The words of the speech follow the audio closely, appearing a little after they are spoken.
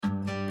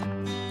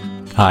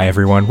Hi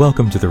everyone,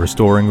 welcome to the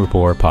Restoring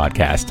Rapport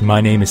podcast. My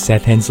name is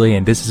Seth Hensley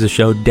and this is a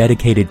show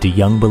dedicated to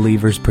young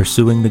believers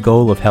pursuing the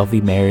goal of healthy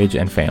marriage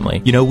and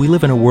family. You know, we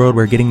live in a world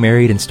where getting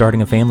married and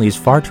starting a family is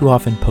far too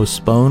often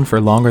postponed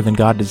for longer than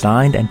God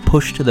designed and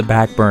pushed to the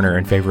back burner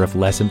in favor of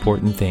less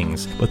important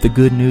things. But the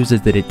good news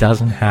is that it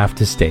doesn't have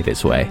to stay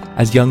this way.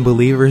 As young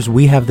believers,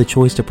 we have the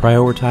choice to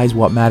prioritize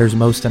what matters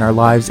most in our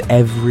lives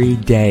every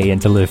day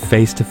and to live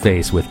face to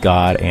face with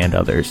God and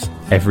others.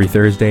 Every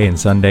Thursday and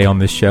Sunday on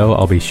this show,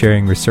 I'll be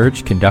sharing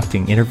research,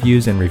 conducting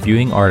interviews, and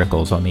reviewing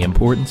articles on the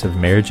importance of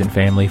marriage and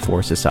family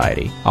for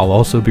society. I'll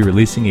also be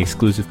releasing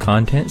exclusive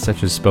content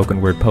such as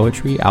spoken word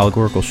poetry,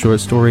 allegorical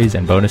short stories,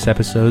 and bonus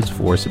episodes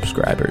for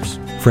subscribers.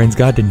 Friends,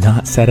 God did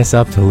not set us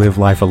up to live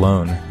life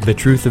alone. The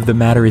truth of the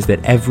matter is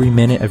that every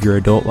minute of your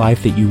adult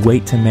life that you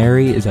wait to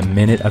marry is a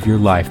minute of your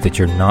life that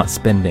you're not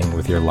spending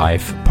with your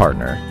life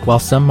partner. While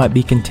some might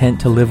be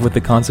content to live with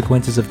the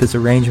consequences of this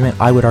arrangement,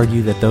 I would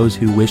argue that those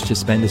who wish to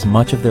spend as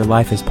much of their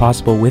life as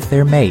possible with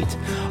their mate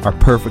are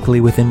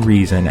perfectly within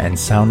reason and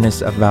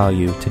soundness of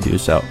value to do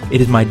so.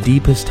 It is my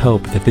deepest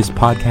hope that this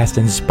podcast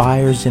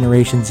inspires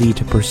Generation Z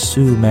to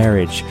pursue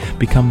marriage,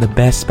 become the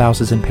best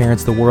spouses and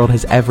parents the world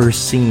has ever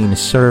seen,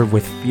 serve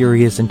with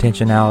furious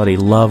intentionality,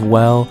 love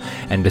well,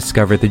 and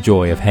discover the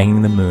joy of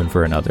hanging the moon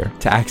for another.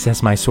 To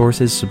access my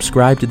sources,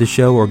 subscribe to the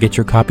show, or get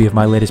your copy of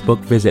my latest book,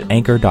 visit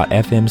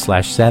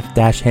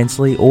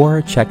anchor.fm/Seth-Hensley,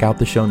 or check out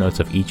the show notes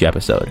of each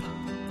episode.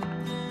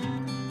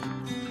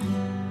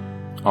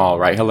 All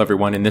right, hello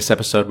everyone. In this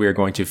episode, we are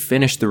going to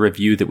finish the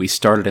review that we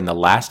started in the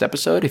last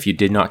episode. If you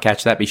did not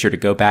catch that, be sure to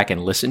go back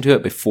and listen to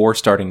it before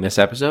starting this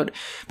episode.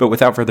 But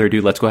without further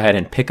ado, let's go ahead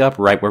and pick up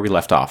right where we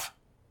left off.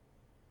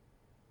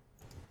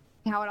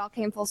 How it all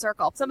came full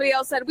circle. Somebody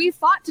else said, we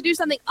fought to do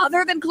something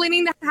other than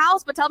cleaning the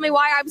house, but tell me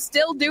why I'm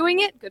still doing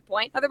it. Good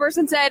point. Other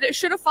person said,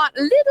 should have fought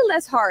a little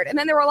less hard. And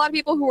then there were a lot of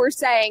people who were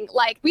saying,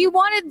 like, we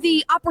wanted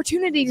the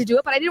opportunity to do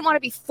it, but I didn't want to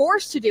be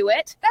forced to do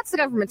it. That's the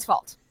government's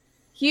fault.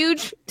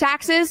 Huge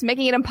taxes,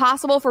 making it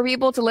impossible for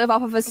people to live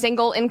off of a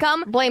single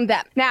income. Blame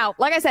them. Now,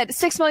 like I said,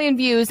 6 million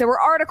views. There were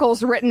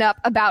articles written up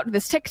about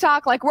this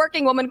TikTok, like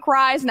working woman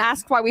cries and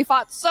asks why we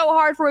fought so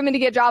hard for women to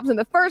get jobs in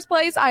the first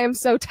place. I am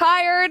so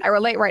tired. I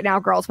relate right now,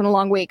 girl. It's been a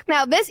long week.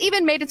 Now, this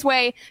even made its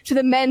way to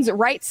the men's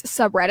rights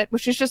subreddit,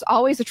 which is just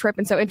always a trip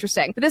and so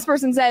interesting. But this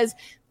person says,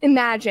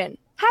 imagine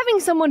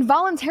having someone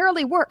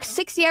voluntarily work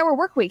 60-hour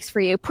work weeks for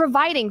you,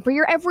 providing for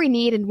your every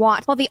need and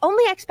want, while the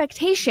only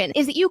expectation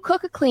is that you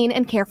cook, clean,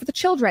 and care for the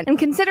children. And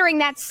considering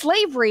that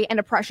slavery and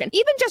oppression,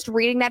 even just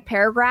reading that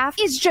paragraph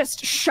is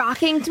just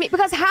shocking to me,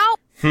 because how...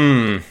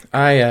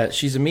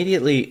 She's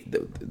immediately...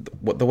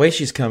 The way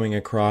she's coming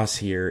across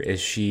here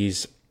is she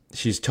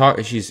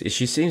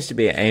seems to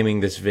be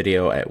aiming this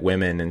video at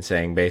women and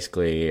saying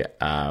basically,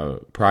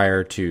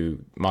 prior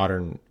to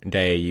modern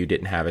day, you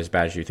didn't have as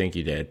bad as you think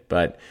you did.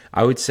 But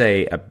I would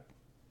say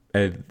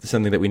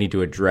something that we need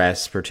to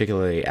address,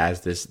 particularly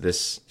as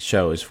this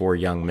show is for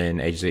young men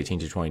ages 18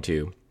 to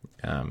 22.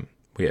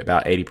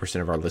 About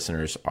 80% of our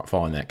listeners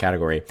fall in that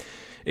category,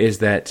 is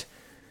that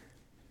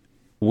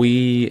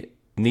we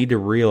need to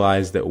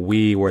realize that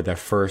we were the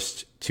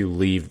first to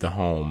leave the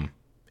home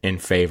in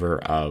favor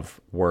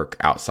of work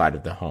outside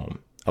of the home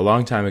a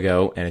long time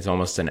ago, and it's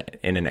almost in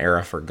an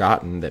era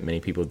forgotten that many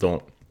people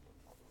don't,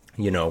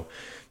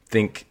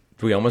 think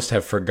we almost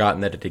have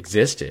forgotten that it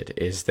existed,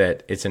 is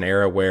that it's an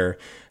era where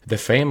the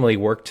family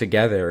worked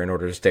together in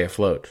order to stay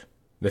afloat.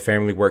 The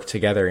family worked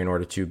together in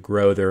order to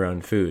grow their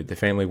own food. The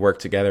family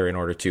worked together in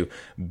order to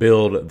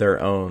build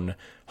their own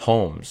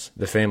homes.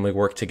 The family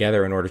worked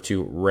together in order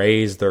to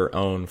raise their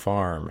own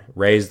farm,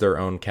 raise their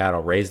own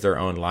cattle, raise their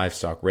own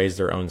livestock, raise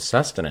their own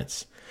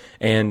sustenance.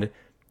 And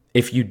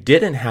if you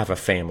didn't have a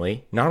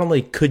family, not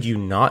only could you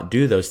not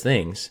do those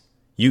things,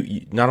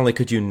 you not only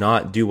could you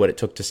not do what it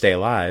took to stay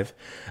alive,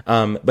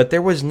 but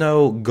there was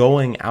no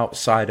going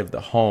outside of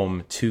the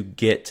home to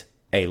get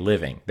a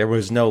living. There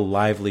was no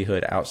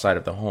livelihood outside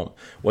of the home.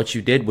 What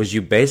you did was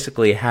you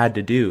basically had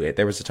to do it.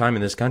 There was a time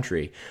in this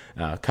country,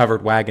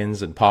 Covered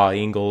Wagons and Pa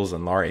Ingalls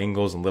and Laura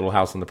Ingalls and Little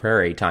House on the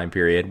Prairie time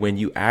period, when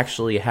you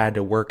actually had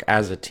to work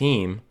as a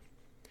team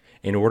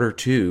in order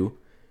to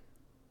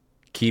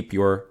keep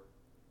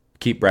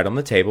bread on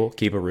the table,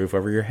 keep a roof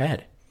over your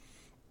head.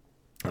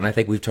 And I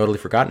think we've totally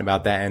forgotten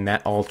about that, and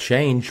that all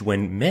changed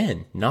when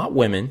men, not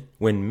women,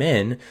 when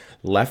men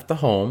left the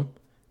home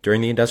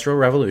during the Industrial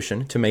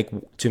Revolution to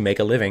make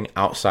a living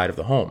outside of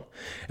the home.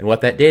 And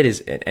what that did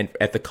is, and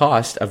at the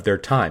cost of their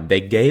time,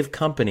 they gave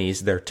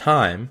companies their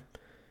time,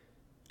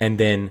 and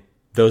then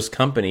those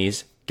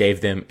companies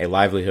gave them a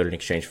livelihood in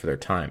exchange for their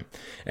time.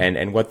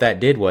 And what that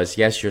did was,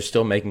 yes, you're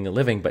still making a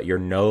living, but you're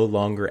no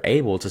longer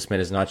able to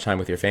spend as much time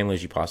with your family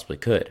as you possibly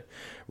could,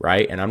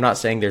 right? And I'm not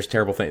saying there's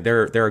terrible things.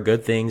 There are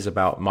good things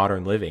about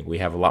modern living. We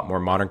have a lot more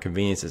modern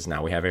conveniences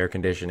now. We have air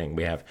conditioning.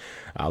 We have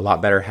a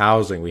lot better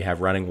housing. We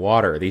have running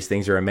water. These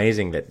things are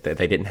amazing that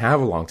they didn't have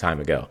a long time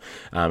ago.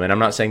 And I'm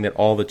not saying that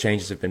all the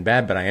changes have been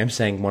bad, but I am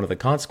saying one of the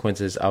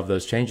consequences of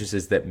those changes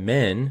is that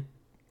men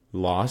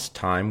lost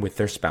time with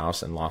their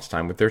spouse and lost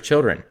time with their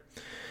children.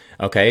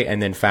 Okay.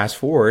 And then fast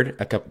forward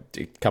a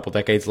couple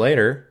decades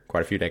later,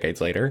 quite a few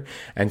decades later,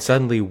 and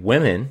suddenly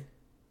women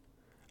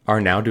are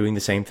now doing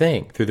the same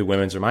thing through the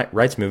women's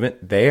rights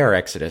movement. They are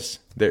exodus.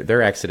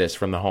 Their exodus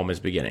from the home is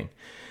beginning.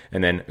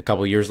 And then a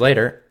couple years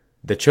later,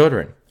 the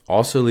children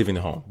also leaving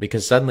the home,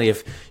 because suddenly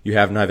if you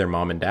have neither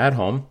mom and dad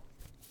home,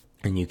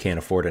 and you can't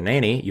afford a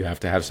nanny, you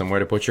have to have somewhere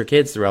to put your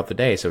kids throughout the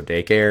day. So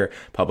daycare,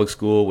 public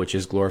school, which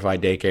is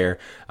glorified daycare,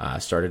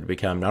 started to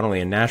become not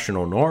only a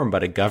national norm,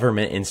 but a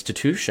government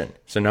institution.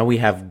 So now we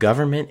have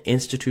government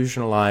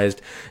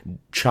institutionalized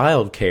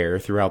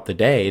childcare throughout the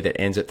day that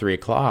ends at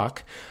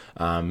 3:00.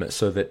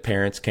 So that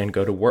parents can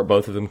go to work,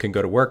 both of them can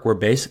go to work. We're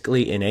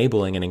basically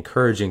enabling and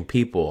encouraging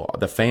people,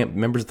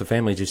 members of the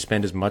family, to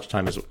spend as much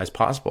time as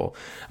possible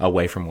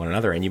away from one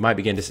another. And you might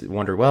begin to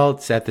wonder, well,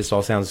 Seth, this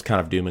all sounds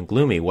kind of doom and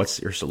gloomy. What's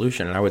your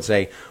solution? And I would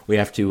say we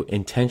have to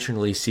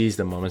intentionally seize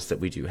the moments that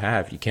we do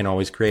have. You can't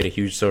always create a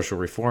huge social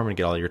reform and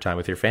get all your time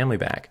with your family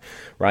back,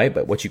 right?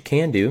 But what you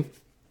can do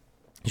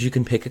is you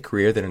can pick a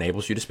career that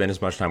enables you to spend as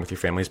much time with your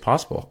family as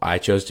possible. I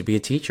chose to be a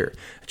teacher.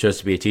 I chose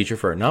to be a teacher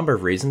for a number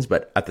of reasons,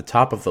 but at the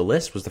top of the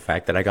list was the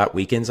fact that I got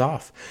weekends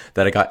off,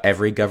 that I got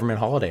every government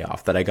holiday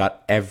off, that I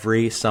got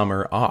every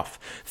summer off.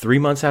 3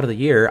 months out of the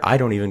year, I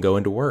don't even go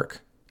into work.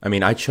 I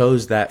mean, I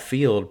chose that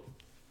field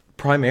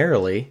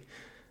primarily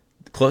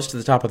close to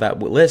the top of that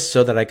list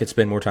so that I could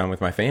spend more time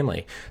with my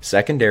family.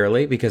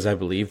 Secondarily, because I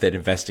believe that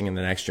investing in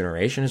the next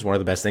generation is one of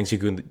the best things you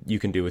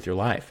can do with your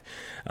life.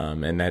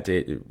 And that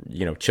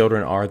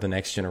children are the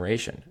next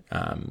generation.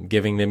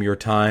 Giving them your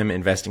time,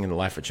 investing in the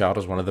life of a child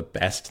is one of the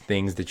best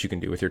things that you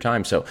can do with your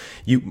time. So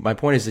my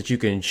point is that you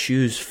can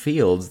choose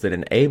fields that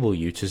enable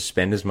you to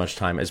spend as much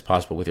time as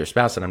possible with your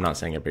spouse. And I'm not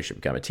saying everybody should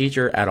become a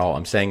teacher at all.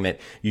 I'm saying that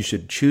you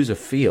should choose a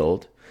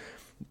field,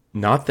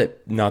 not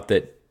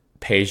that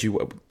pays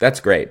you. That's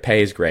great.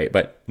 Pay is great,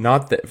 but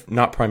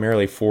not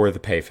primarily for the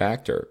pay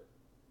factor,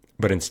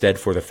 but instead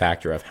for the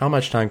factor of how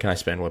much time can I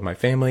spend with my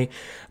family,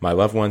 my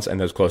loved ones, and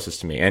those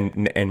closest to me,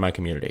 and my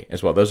community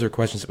as well. Those are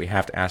questions that we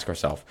have to ask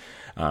ourselves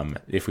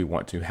if we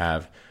want to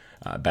have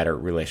better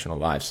relational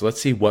lives. So let's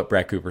see what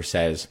Brett Cooper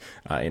says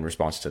in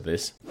response to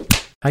this.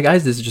 Hi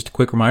guys, this is just a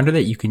quick reminder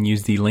that you can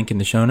use the link in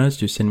the show notes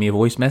to send me a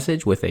voice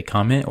message with a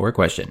comment or a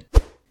question.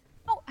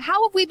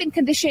 How have we been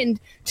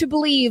conditioned to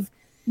believe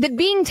that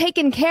being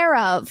taken care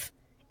of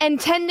and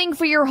tending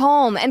for your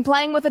home and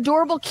playing with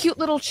adorable, cute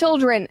little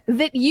children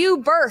that you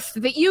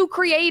birthed, that you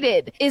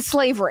created, is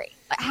slavery?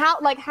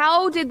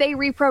 How did they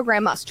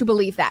reprogram us to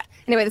believe that?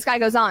 Anyway, this guy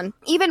goes on.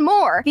 Even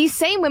more, these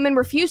same women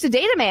refuse to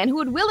date a man who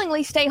would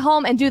willingly stay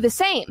home and do the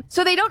same.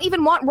 So they don't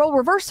even want role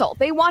reversal.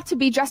 They want to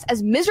be just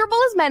as miserable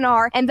as men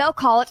are, and they'll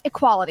call it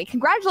equality.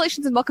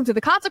 Congratulations and welcome to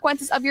the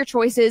consequences of your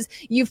choices.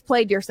 You've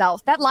played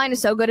yourself. That line is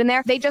so good in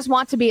there. They just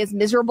want to be as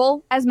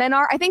miserable as men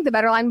are. I think the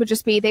better line would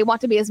just be they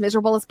want to be as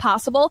miserable as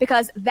possible,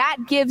 because that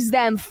gives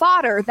them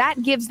fodder.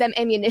 That gives them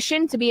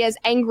ammunition to be as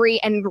angry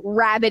and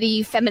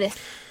rabbity feminist.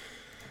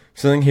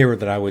 Something here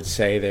that I would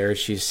say there,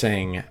 she's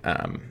saying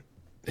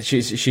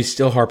she's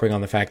still harping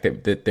on the fact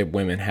that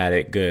women had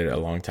it good a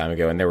long time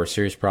ago, and there were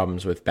serious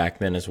problems with back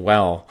then as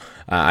well.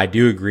 I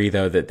do agree,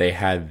 though, that they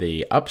had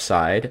the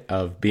upside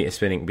of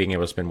being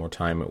able to spend more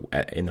time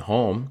in the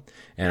home,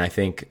 and I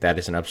think that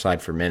is an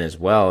upside for men as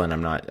well. And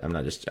I'm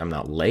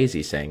not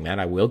lazy saying that.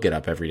 I will get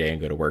up every day and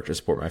go to work to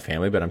support my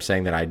family, but I'm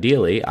saying that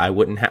ideally I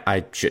would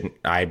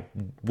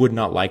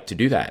not like to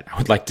do that. I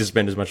would like to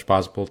spend as much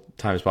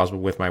time as possible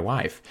with my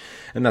wife,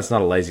 and that's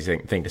not a lazy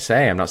thing to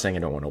say. I'm not saying I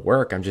don't want to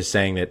work. I'm just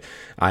saying that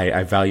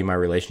I value my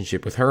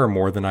relationship with her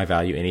more than I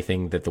value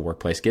anything that the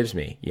workplace gives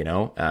me.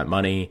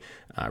 Money,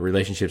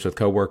 relationships with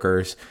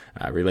coworkers,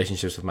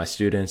 relationships with my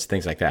students,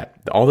 things like that.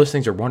 All those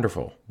things are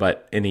wonderful,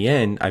 but in the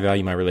end, I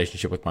value my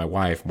relationship with my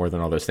wife more than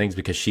all those things,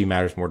 because she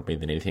matters more to me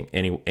than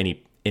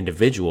any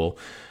individual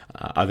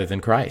other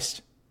than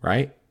Christ,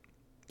 right?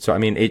 So, I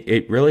mean,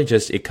 it really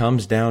it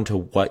comes down to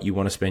what you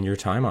want to spend your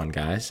time on,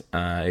 guys.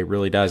 It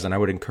really does. And I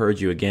would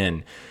encourage you,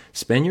 again,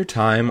 spend your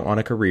time on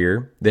a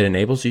career that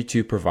enables you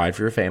to provide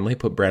for your family,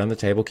 put bread on the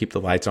table, keep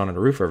the lights on and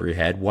a roof over your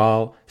head,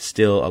 while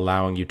still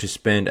allowing you to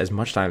spend as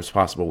much time as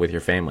possible with your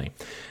family.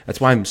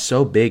 That's why I'm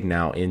so big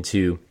now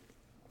into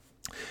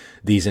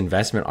these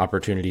investment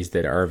opportunities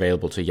that are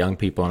available to young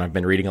people. And I've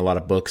been reading a lot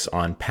of books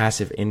on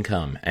passive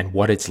income and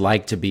what it's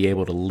like to be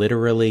able to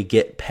literally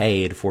get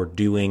paid for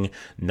doing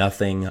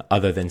nothing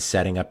other than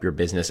setting up your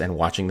business and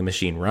watching the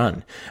machine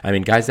run. I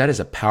mean, guys, that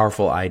is a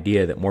powerful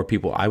idea that more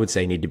people, I would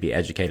say, need to be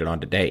educated on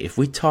today. If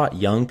we taught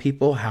young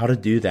people how to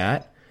do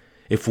that,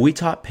 if we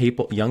taught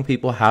young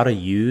people how to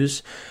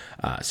use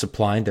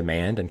supply and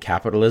demand and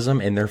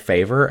capitalism in their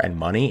favor and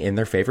money in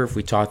their favor, if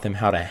we taught them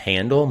how to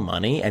handle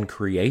money and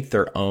create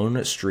their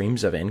own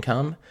streams of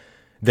income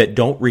that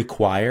don't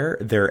require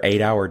their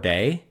 8-hour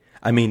day,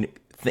 I mean,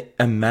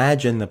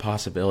 Imagine the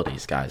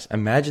possibilities, guys.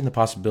 Imagine the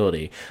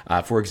possibility,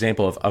 for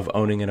example, of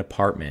owning an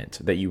apartment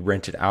that you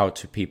rented out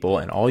to people,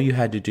 and all you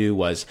had to do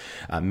was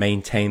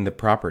maintain the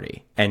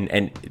property.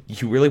 And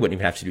you really wouldn't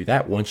even have to do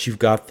that. Once you've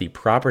got the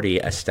property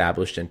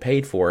established and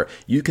paid for,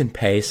 you can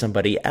pay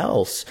somebody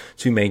else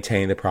to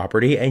maintain the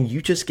property, and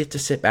you just get to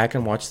sit back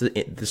and watch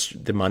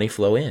the money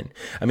flow in.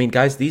 I mean,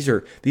 guys, these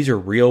are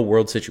real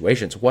world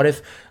situations. What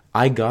if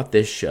I got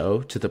this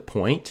show to the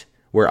point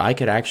where I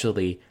could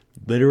actually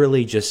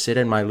literally just sit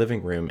in my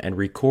living room and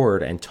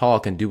record and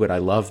talk and do what I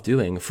love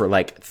doing for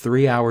like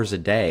 3 hours a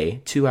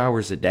day, 2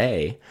 hours a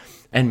day,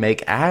 and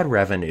make ad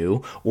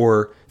revenue,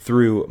 or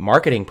through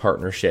marketing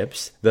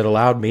partnerships that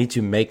allowed me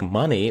to make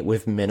money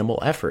with minimal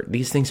effort?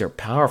 These things are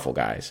powerful,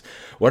 guys.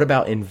 What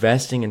about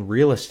investing in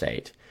real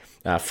estate?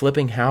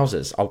 Flipping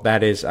houses?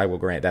 That is, I will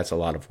grant, that's a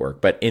lot of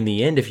work. But in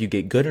the end, if you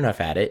get good enough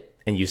at it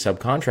and you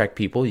subcontract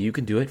people, you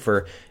can do it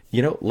for,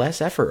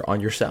 less effort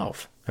on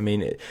yourself. I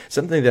mean,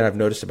 something that I've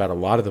noticed about a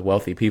lot of the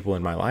wealthy people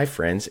in my life,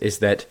 friends, is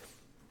that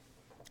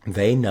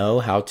they know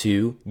how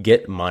to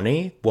get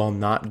money while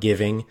not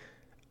giving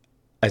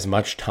as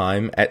much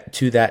time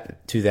to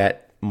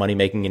that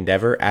money-making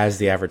endeavor as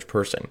the average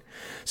person.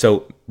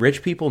 So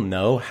rich people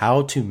know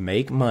how to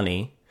make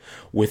money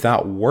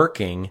without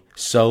working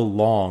so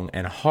long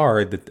and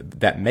hard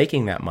that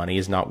making that money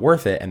is not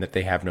worth it, and that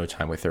they have no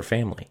time with their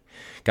family.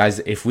 Guys,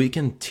 if we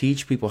can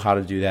teach people how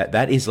to do that,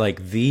 that is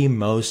like the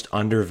most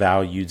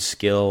undervalued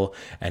skill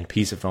and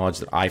piece of knowledge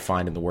that I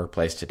find in the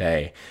workplace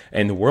today,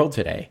 in the world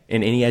today,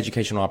 in any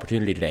educational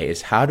opportunity today,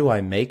 is how do I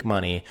make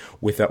money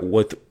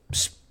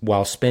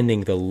while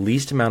spending the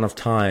least amount of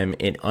time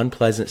in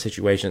unpleasant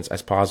situations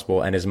as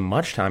possible, and as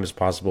much time as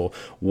possible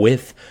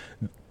with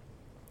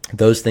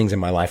those things in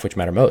my life which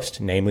matter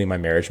most, namely my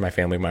marriage, my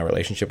family, my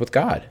relationship with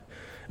God.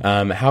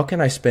 How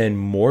can I spend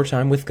more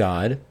time with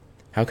God?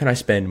 How can I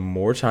spend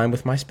more time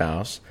with my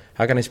spouse?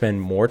 How can I spend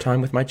more time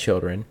with my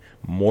children,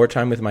 more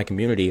time with my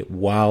community,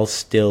 while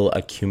still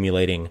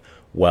accumulating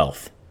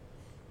wealth?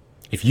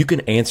 If you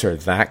can answer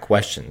that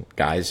question,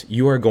 guys,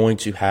 you are going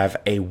to have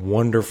a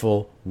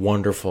wonderful,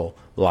 wonderful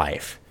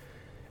life.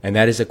 And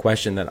that is a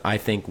question that I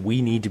think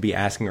we need to be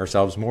asking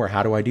ourselves more.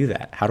 How do I do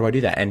that? How do I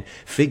do that? And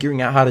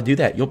figuring out how to do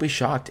that, you'll be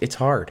shocked. It's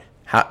hard.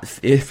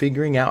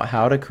 Figuring out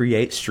how to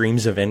create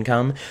streams of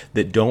income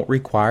that don't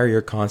require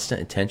your constant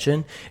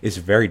attention is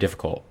very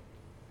difficult.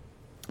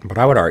 But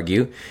I would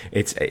argue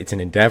it's an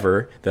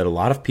endeavor that a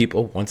lot of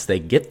people, once they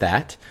get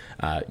that,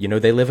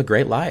 they live a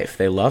great life.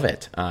 They love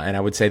it. And I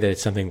would say that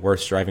it's something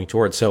worth striving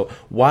towards. So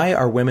why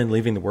are women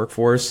leaving the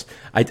workforce?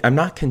 I'm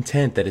not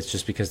content that it's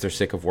just because they're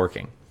sick of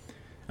working.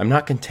 I'm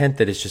not content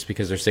that it's just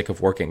because they're sick of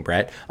working,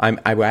 Brett.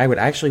 I would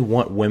actually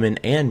want women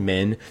and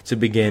men to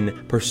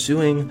begin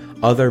pursuing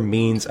other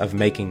means of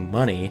making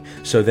money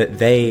so that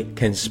they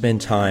can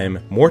spend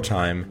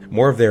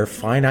more of their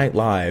finite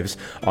lives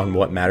on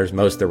what matters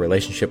most, their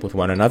relationship with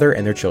one another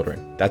and their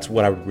children. That's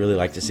what I would really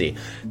like to see.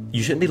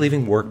 You shouldn't be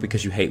leaving work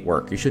because you hate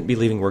work. You shouldn't be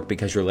leaving work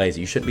because you're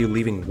lazy. You shouldn't be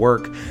leaving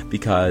work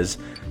because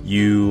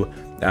you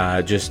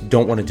just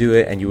don't want to do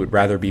it and you would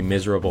rather be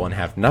miserable and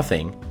have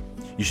nothing.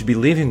 You should be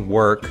leaving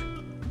work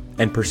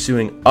and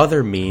pursuing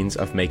other means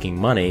of making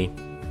money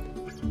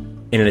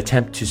in an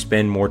attempt to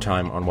spend more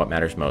time on what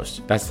matters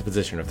most. That's the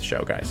position of the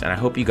show, guys. And I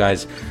hope you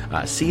guys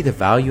see the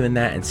value in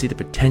that and see the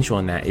potential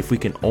in that. If we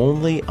can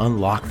only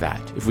unlock that,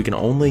 if we can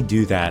only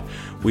do that,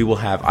 we will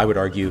have, I would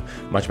argue,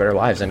 much better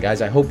lives. And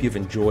guys, I hope you've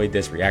enjoyed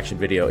this reaction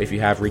video. If you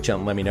have, reach out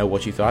and let me know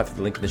what you thought through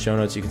the link in the show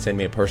notes. You can send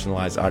me a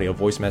personalized audio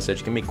voice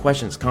message. Give me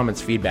questions,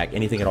 comments, feedback,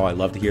 anything at all. I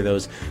love to hear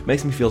those. It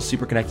makes me feel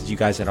super connected to you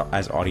guys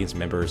as audience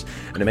members,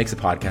 and it makes the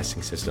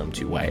podcasting system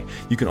two-way.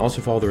 You can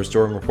also follow the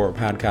Restoring Rapport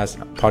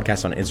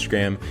podcast on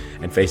Instagram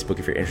and Facebook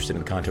if you're interested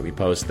in the content we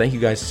post. Thank you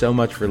guys so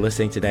much for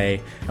listening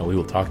today, and we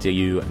will talk to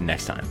you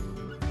next time.